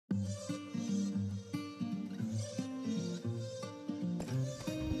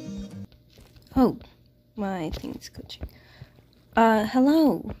Oh, my thing's glitching.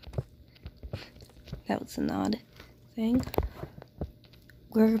 Hello. That was an odd thing.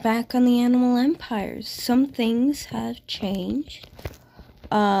 We're back on the Animal Empires. Some things have changed.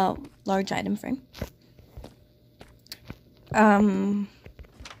 Large item frame. And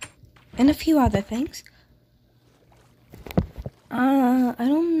a few other things. I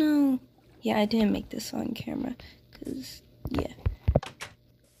don't know. Yeah, I didn't make this on camera, because, yeah.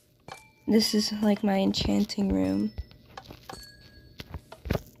 This is like my enchanting room.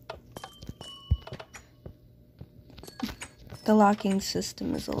 The locking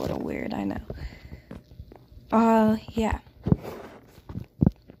system is a little weird, I know. Yeah.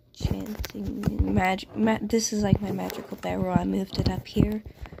 Enchanting this is like my magical barrel. I moved it up here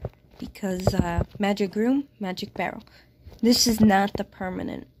because, magic room, magic barrel. This is not the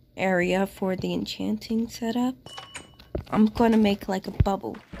permanent area for the enchanting setup. I'm gonna make like a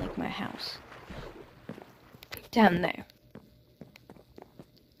bubble, like my house. Down there.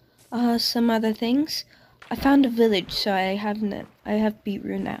 Some other things. I found a village, so I have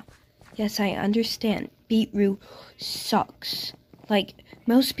beetroot now. Yes, I understand. Beetroot sucks. Like,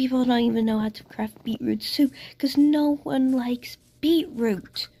 most people don't even know how to craft beetroot soup, because no one likes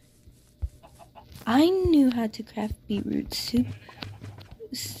beetroot. I knew how to craft beetroot soup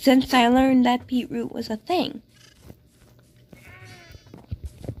since I learned that beetroot was a thing.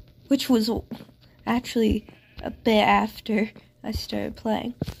 Which was actually a bit after I started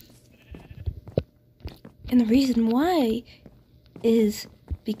playing. And the reason why is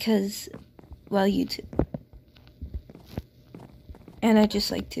because, well, YouTube. And I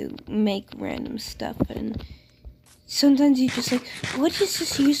just like to make random stuff, and sometimes you just like, what is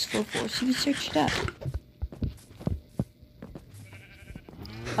this useful for? So you search it up.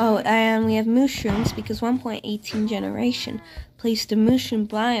 Oh, and we have mushrooms because 1.18 generation placed a mushroom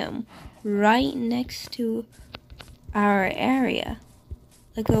biome right next to our area.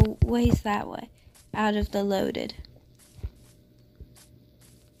 Like a ways that way, out of the loaded.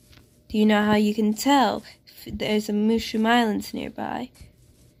 Do you know how you can tell if there's a mushroom islands nearby?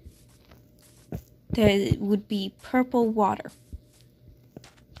 There would be purple water.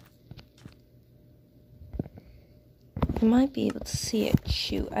 You might be able to see it.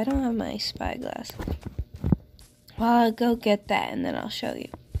 Shoot, I don't have my spyglass. Well, I'll go get that and then I'll show you.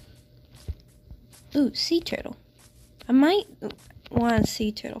 Ooh, sea turtle. I might want a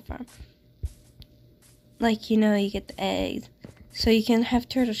sea turtle farm. Like, you know, you get the eggs, so you can have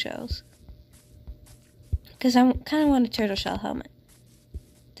turtle shells. Because I kind of want a turtle shell helmet.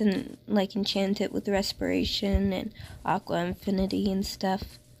 Then, like, enchant it with respiration and aqua infinity and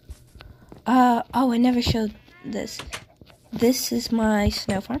stuff. Oh, I never showed this. This is my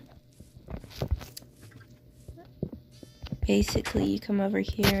snow farm. Basically, you come over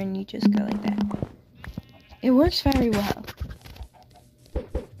here and you just go like that. It works very well.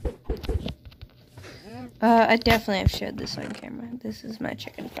 I definitely have showed this on camera. This is my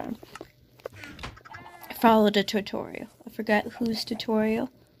chicken farm. I followed a tutorial. I forgot whose tutorial,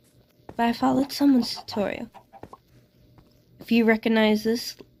 but I followed someone's tutorial. If you recognize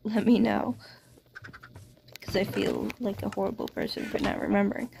this, let me know, because I feel like a horrible person for not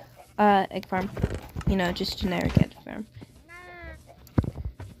remembering. Egg farm. You know, just generic egg farm.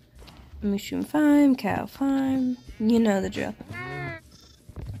 Mushroom farm, cow farm. You know the drill.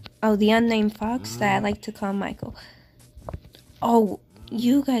 Oh, the unnamed fox that I like to call Michael. Oh,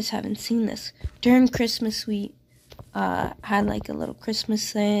 you guys haven't seen this. During Christmas, we had like a little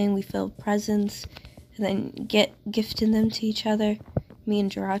Christmas thing. We filled presents and then gifted them to each other. Me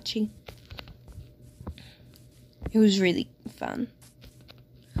and Jirachi. It was really fun.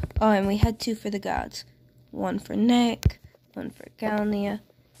 Oh, and we had 2 for the gods. One for Nick, one for Galnia.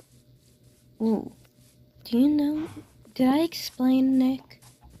 Ooh, do you know? Did I explain Nick?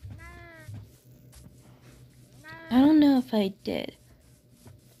 I don't know if I did.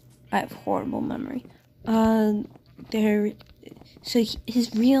 I have horrible memory. So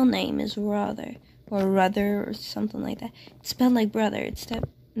his real name is Ruther, or Ruther, or something like that. It's spelled like brother. Instead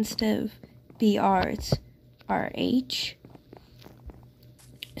of BR, it's RH.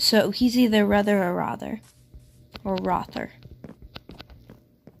 So he's either Ruther or Rother, or Rother.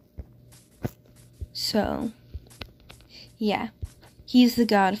 So, yeah. He's the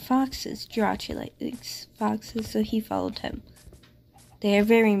god of foxes. Jirachi likes foxes, so he followed him. They are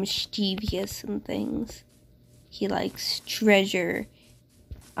very mischievous and things. He likes treasure,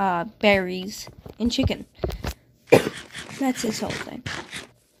 berries, and chicken. That's his whole thing.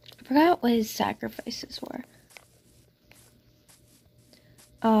 I forgot what his sacrifices were.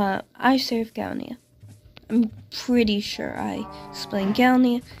 I serve Galnia. I'm pretty sure I explained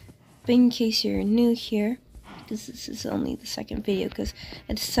Galnia. But in case you're new here, because this is only the second video, because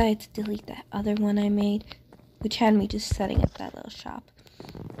I decided to delete that other one I made, which had me just setting up that little shop.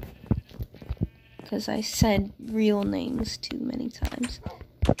 Because I said real names too many times.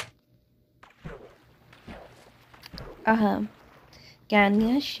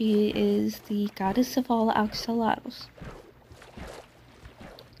 Ganya, she is the goddess of all axolotls.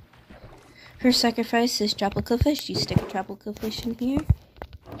 Her sacrifice is tropical fish. You stick a tropical fish in here,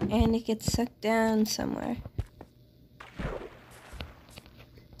 and it gets sucked down somewhere.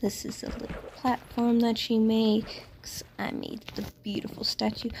 This is a little platform that she made, because I made the beautiful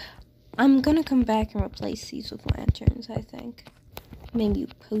statue. I'm gonna come back and replace these with lanterns, I think. Maybe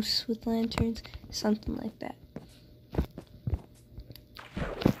posts with lanterns, something like that.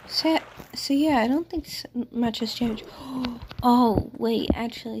 So yeah, I don't think much has changed. Oh, wait,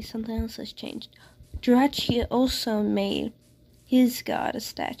 actually something else has changed. Jirachi also made his god a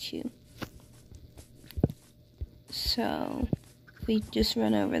statue. So, if we just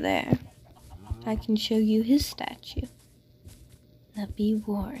run over there, I can show you his statue. Now be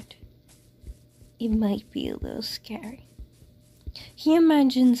warned. It might be a little scary. He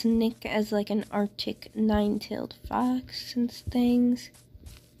imagines Nick as like an Arctic nine-tailed fox and things.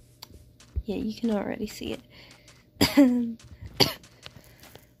 Yeah, you can already see it.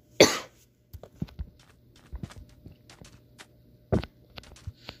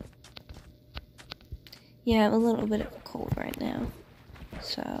 Yeah, I'm a little bit of a cold right now.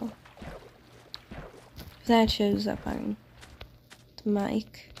 So, if that shows up on the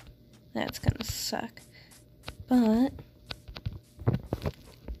mic, that's gonna suck. But,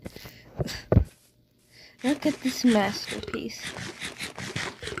 look at this masterpiece.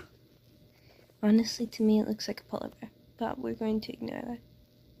 Honestly, to me, it looks like a polar bear, but we're going to ignore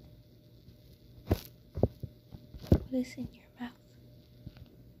that. What is in your mouth?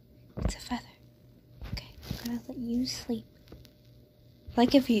 It's a feather. Okay, I'm gonna let you sleep.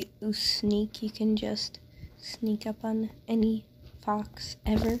 Like if you sneak, you can just sneak up on any fox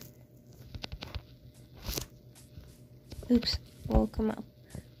ever. Oops, woke him up.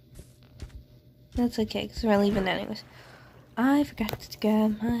 That's okay, because we're leaving anyways. I forgot to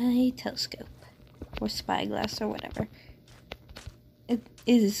grab my telescope. Or spyglass, or whatever. It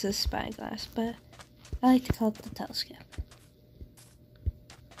is a spyglass, but I like to call it the telescope.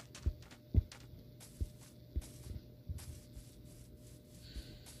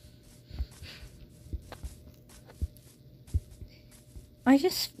 I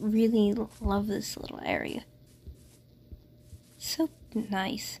just really love this little area. It's so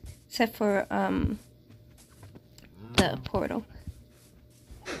nice. Except for, the portal.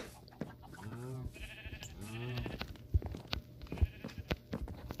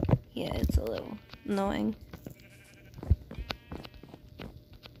 Yeah, it's a little annoying.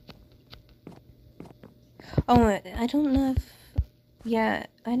 Oh, I don't know if... Yeah,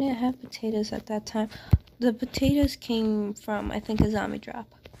 I didn't have potatoes at that time. The potatoes came from, I think, a zombie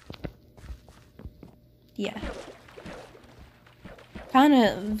drop. Yeah. Found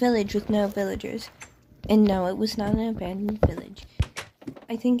a village with no villagers. And no, it was not an abandoned village.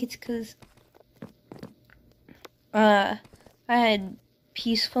 I think it's because... I had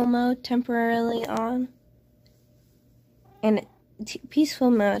peaceful mode temporarily on. And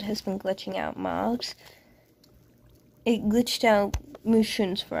peaceful mode has been glitching out mobs. It glitched out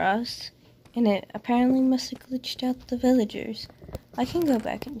mushrooms for us. And it apparently must have glitched out the villagers. I can go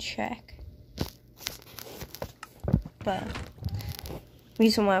back and check. But the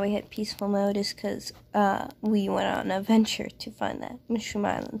reason why we hit peaceful mode is because we went on an adventure to find that Mushroom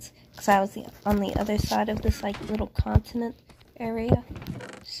Islands. Because I was on the other side of this like little continent area.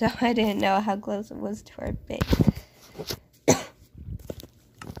 So I didn't know how close it was to our base.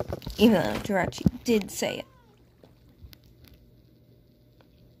 Even though Jirachi did say it.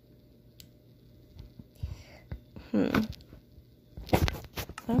 What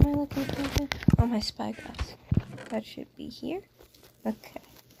am I looking for again? Oh, my spyglass. That should be here. Okay.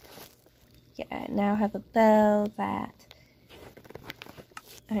 Yeah, I now have a bow, that.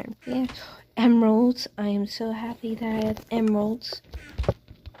 Iron bear. Emeralds. I am so happy that I have emeralds.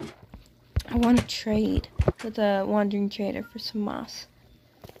 I want to trade with a wandering trader for some moss.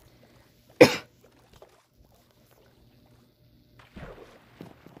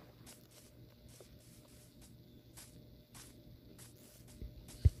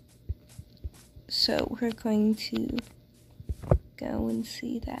 So we're going to go and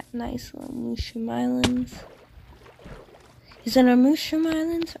see that nice little Mushroom Islands. Is it a Mushroom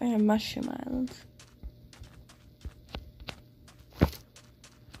Islands or a Mushroom Islands?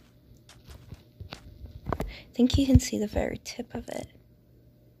 I think you can see the very tip of it.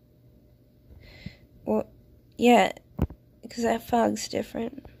 Well, yeah, because that fog's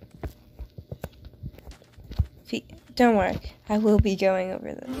different. Don't worry, I will be going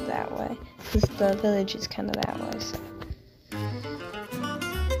over that way, because the village is kind of that way, so.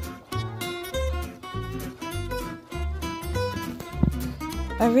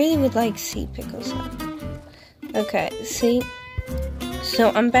 I really would like sea pickles though. Okay, see?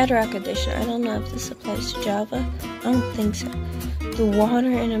 So on Bedrock Edition, I don't know if this applies to Java. I don't think so. The water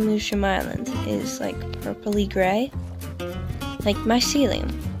in Amushum Island is like purpley gray, like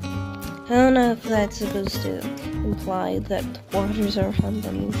mycelium. I don't know if that's supposed to imply that the waters around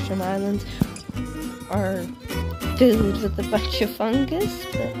Amushum Island are filled with a bunch of fungus,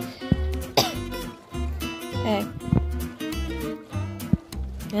 but hey,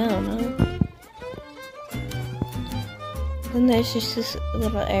 I don't know. Then there's just this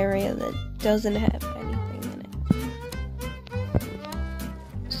little area that doesn't have anything in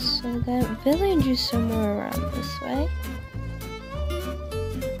it. So that village is somewhere around this way.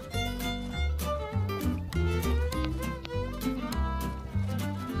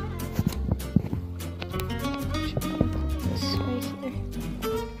 This right here.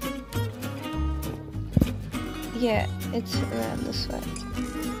 Yeah, it's around this way.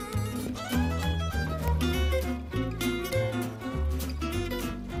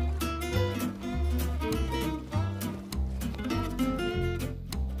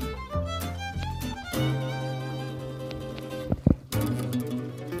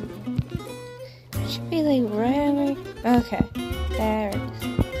 Be like right. Okay, there it is.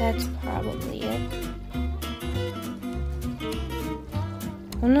 That's probably it.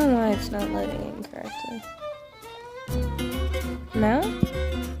 I don't know why it's not loading incorrectly. No?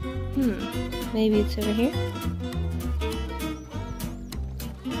 Maybe it's over here.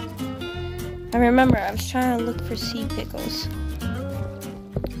 I remember I was trying to look for sea pickles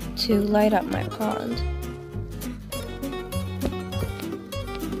to light up my pond.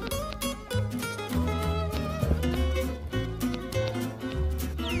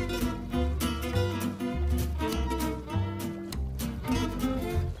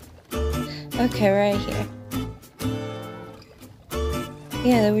 Okay, right here.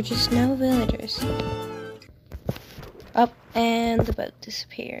 Yeah, there were just no villagers. Up, and the boat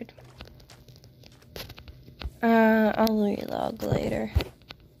disappeared. I'll relog later.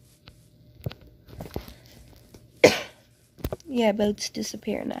 Yeah, boats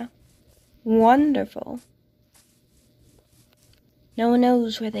disappear now. Wonderful. No one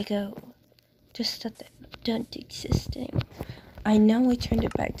knows where they go. Just that they don't exist anymore. I know I turned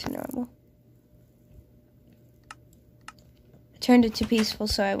it back to normal. Turned it to peaceful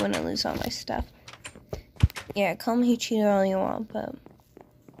so I wouldn't lose all my stuff. Yeah, call me cheater all you want, but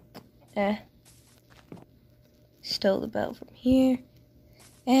stole the bell from here.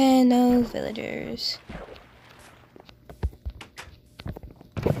 And no villagers.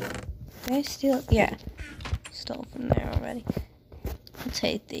 Did I steal? Yeah, stole from there already. I'll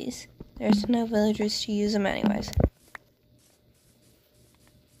take these. There's no villagers to use them anyways.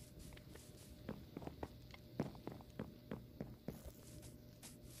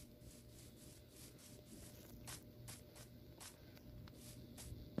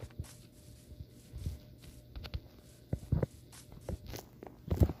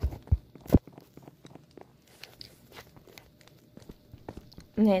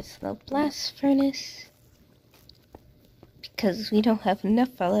 There's the blast furnace. Because we don't have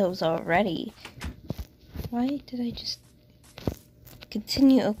enough of those already. Why did I just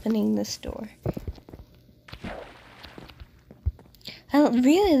continue opening this door? I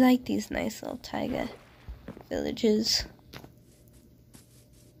really like these nice little taiga villages.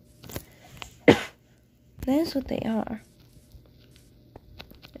 That's what they are.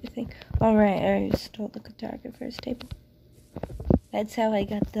 I think. Alright, I already stole the cartographer's table. That's how I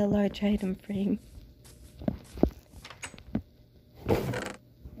got the large item frame.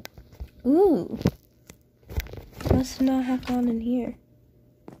 Ooh. Must not have gone in here.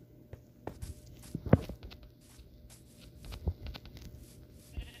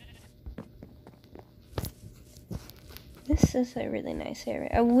 This is a really nice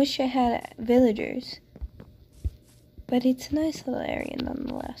area. I wish I had villagers. But it's a nice little area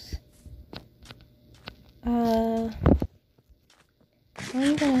nonetheless.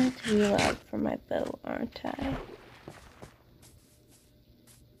 I'm gonna have to relog for my boat, aren't I?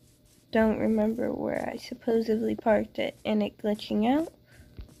 Don't remember where I supposedly parked it and it glitching out.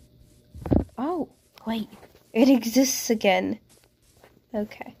 Oh, wait. It exists again.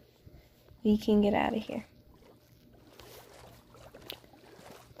 Okay. We can get out of here.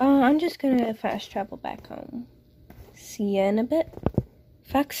 I'm just gonna fast travel back home. See ya in a bit.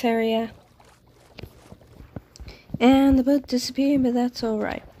 Fox area. And the boat disappeared, but that's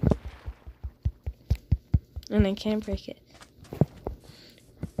alright. And I can't break it.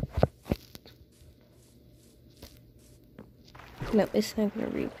 No, it's not gonna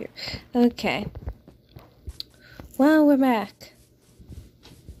reappear. Okay. Well, we're back.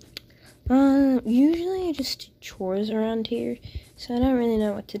 Usually I just do chores around here, so I don't really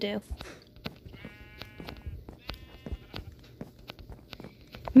know what to do.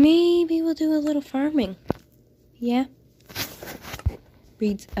 Maybe we'll do a little farming. Yeah.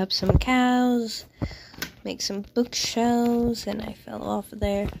 Breed up some cows, make some bookshelves, and I fell off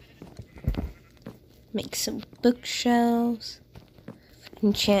there. Make some bookshelves.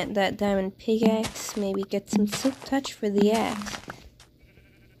 Enchant that diamond pickaxe, maybe get some silk touch for the axe.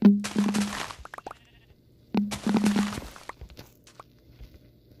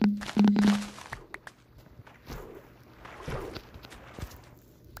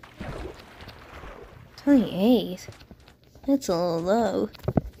 $28? That's a little low.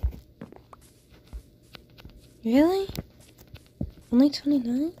 Really? Only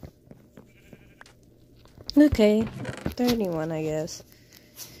 29? Okay, 31 I guess.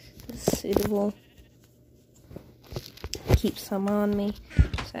 That's suitable. Keep some on me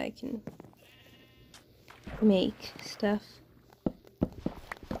so I can make stuff.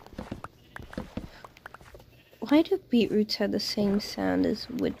 Why do beetroots have the same sound as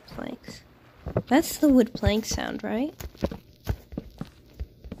wood planks? That's the wood plank sound, right?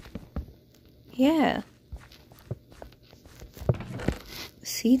 Yeah.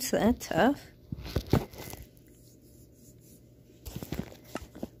 Seeds that tough?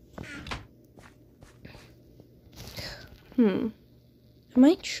 I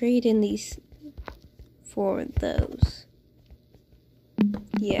might trade in these for those.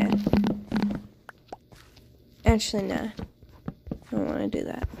 Yeah. Actually, nah. I don't want to do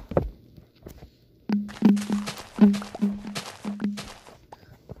that.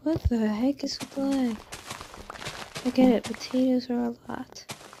 What the heck is with the lag? I get it, potatoes are a lot.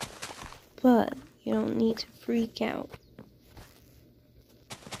 But you don't need to freak out.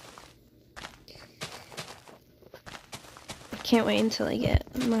 I can't wait until I get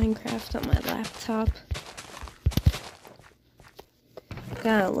Minecraft on my laptop.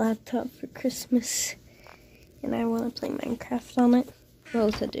 Got a laptop for Christmas, and I want to play Minecraft on it.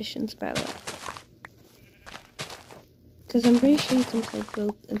 Both editions, by the way. Because I'm pretty sure you can play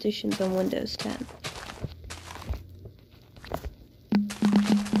both editions on Windows 10.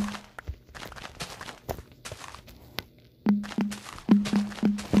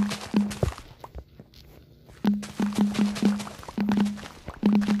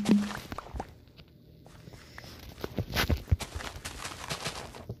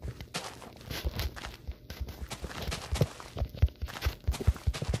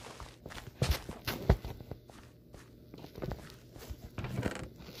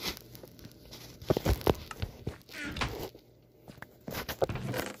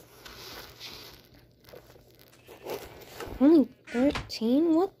 Only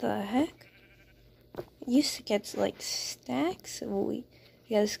 13? What the heck? I used to get like stacks of wheat. I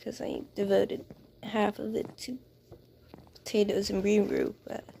guess because I devoted half of it to potatoes and beetroot,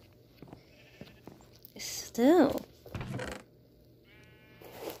 but still.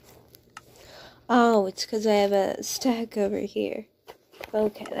 Oh, it's because I have a stack over here.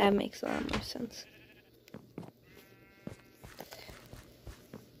 Okay, that makes a lot more sense.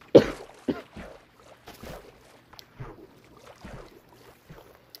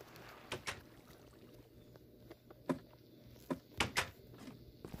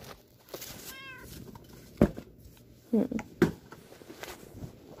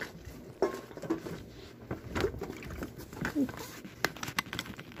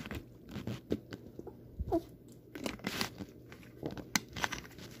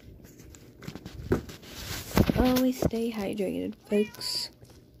 Always stay hydrated, folks.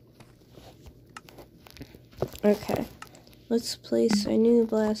 Okay, let's place our new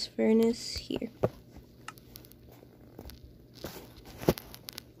blast furnace here.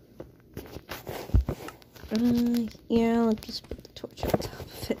 Yeah, I'll just put the torch on top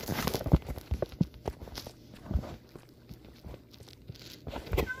of it.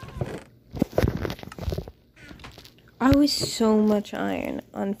 I waste so much iron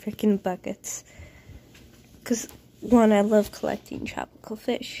on freaking buckets. Because, one, I love collecting tropical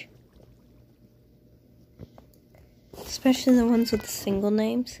fish. Especially the ones with the single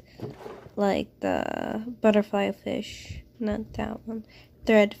names. Like the butterfly fish. Not that one.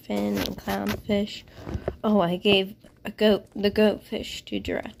 Threadfin and clownfish. Oh, I gave the goatfish to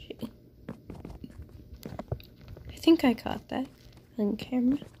Jirachi. I think I caught that on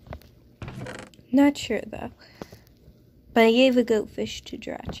camera. Not sure though. But I gave a goatfish to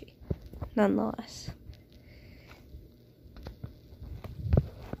Jirachi, nonetheless.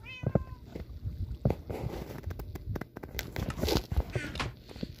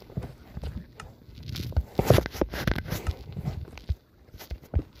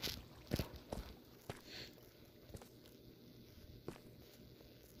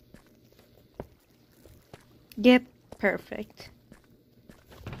 Yep, perfect.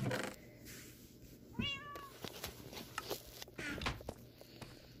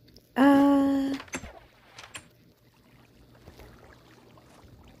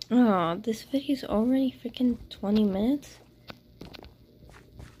 Oh, this video's already freaking 20 minutes?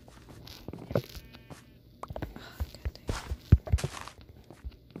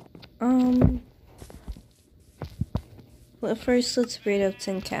 Well, first let's breed up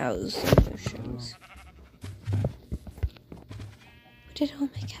 10 cows and mushrooms. Where did all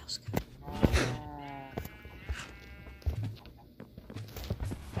my cows go?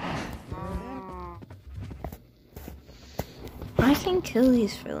 I can kill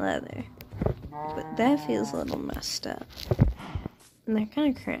these for leather, but that feels a little messed up. And they're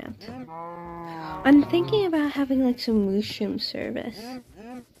kind of cramped. I'm thinking about having like some mushroom service.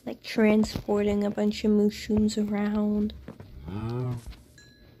 Like transporting a bunch of mushrooms around.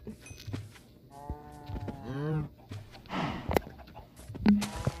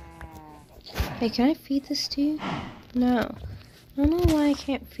 Hey, can I feed this to you? No. I don't know why I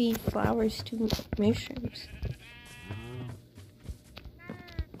can't feed flowers to mushrooms.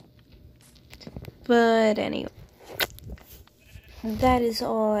 But anyway, that is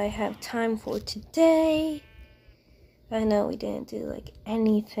all I have time for today. I know we didn't do like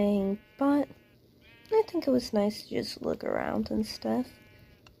anything, but I think it was nice to just look around and stuff.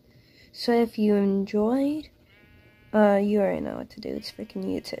 So if you enjoyed, you already know what to do. It's freaking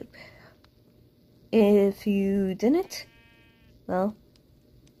YouTube. If you didn't, well,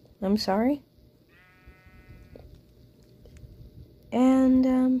 I'm sorry.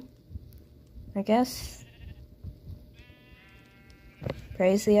 And, I guess,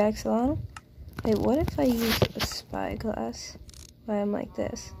 praise the axolotl. Wait, what if I use a spyglass while I'm like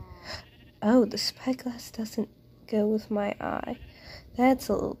this? Oh, the spyglass doesn't go with my eye. That's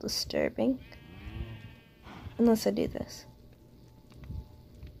a little disturbing. Unless I do this.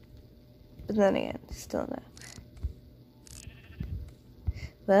 But then again, still no.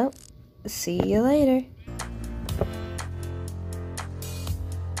 Well, see you later.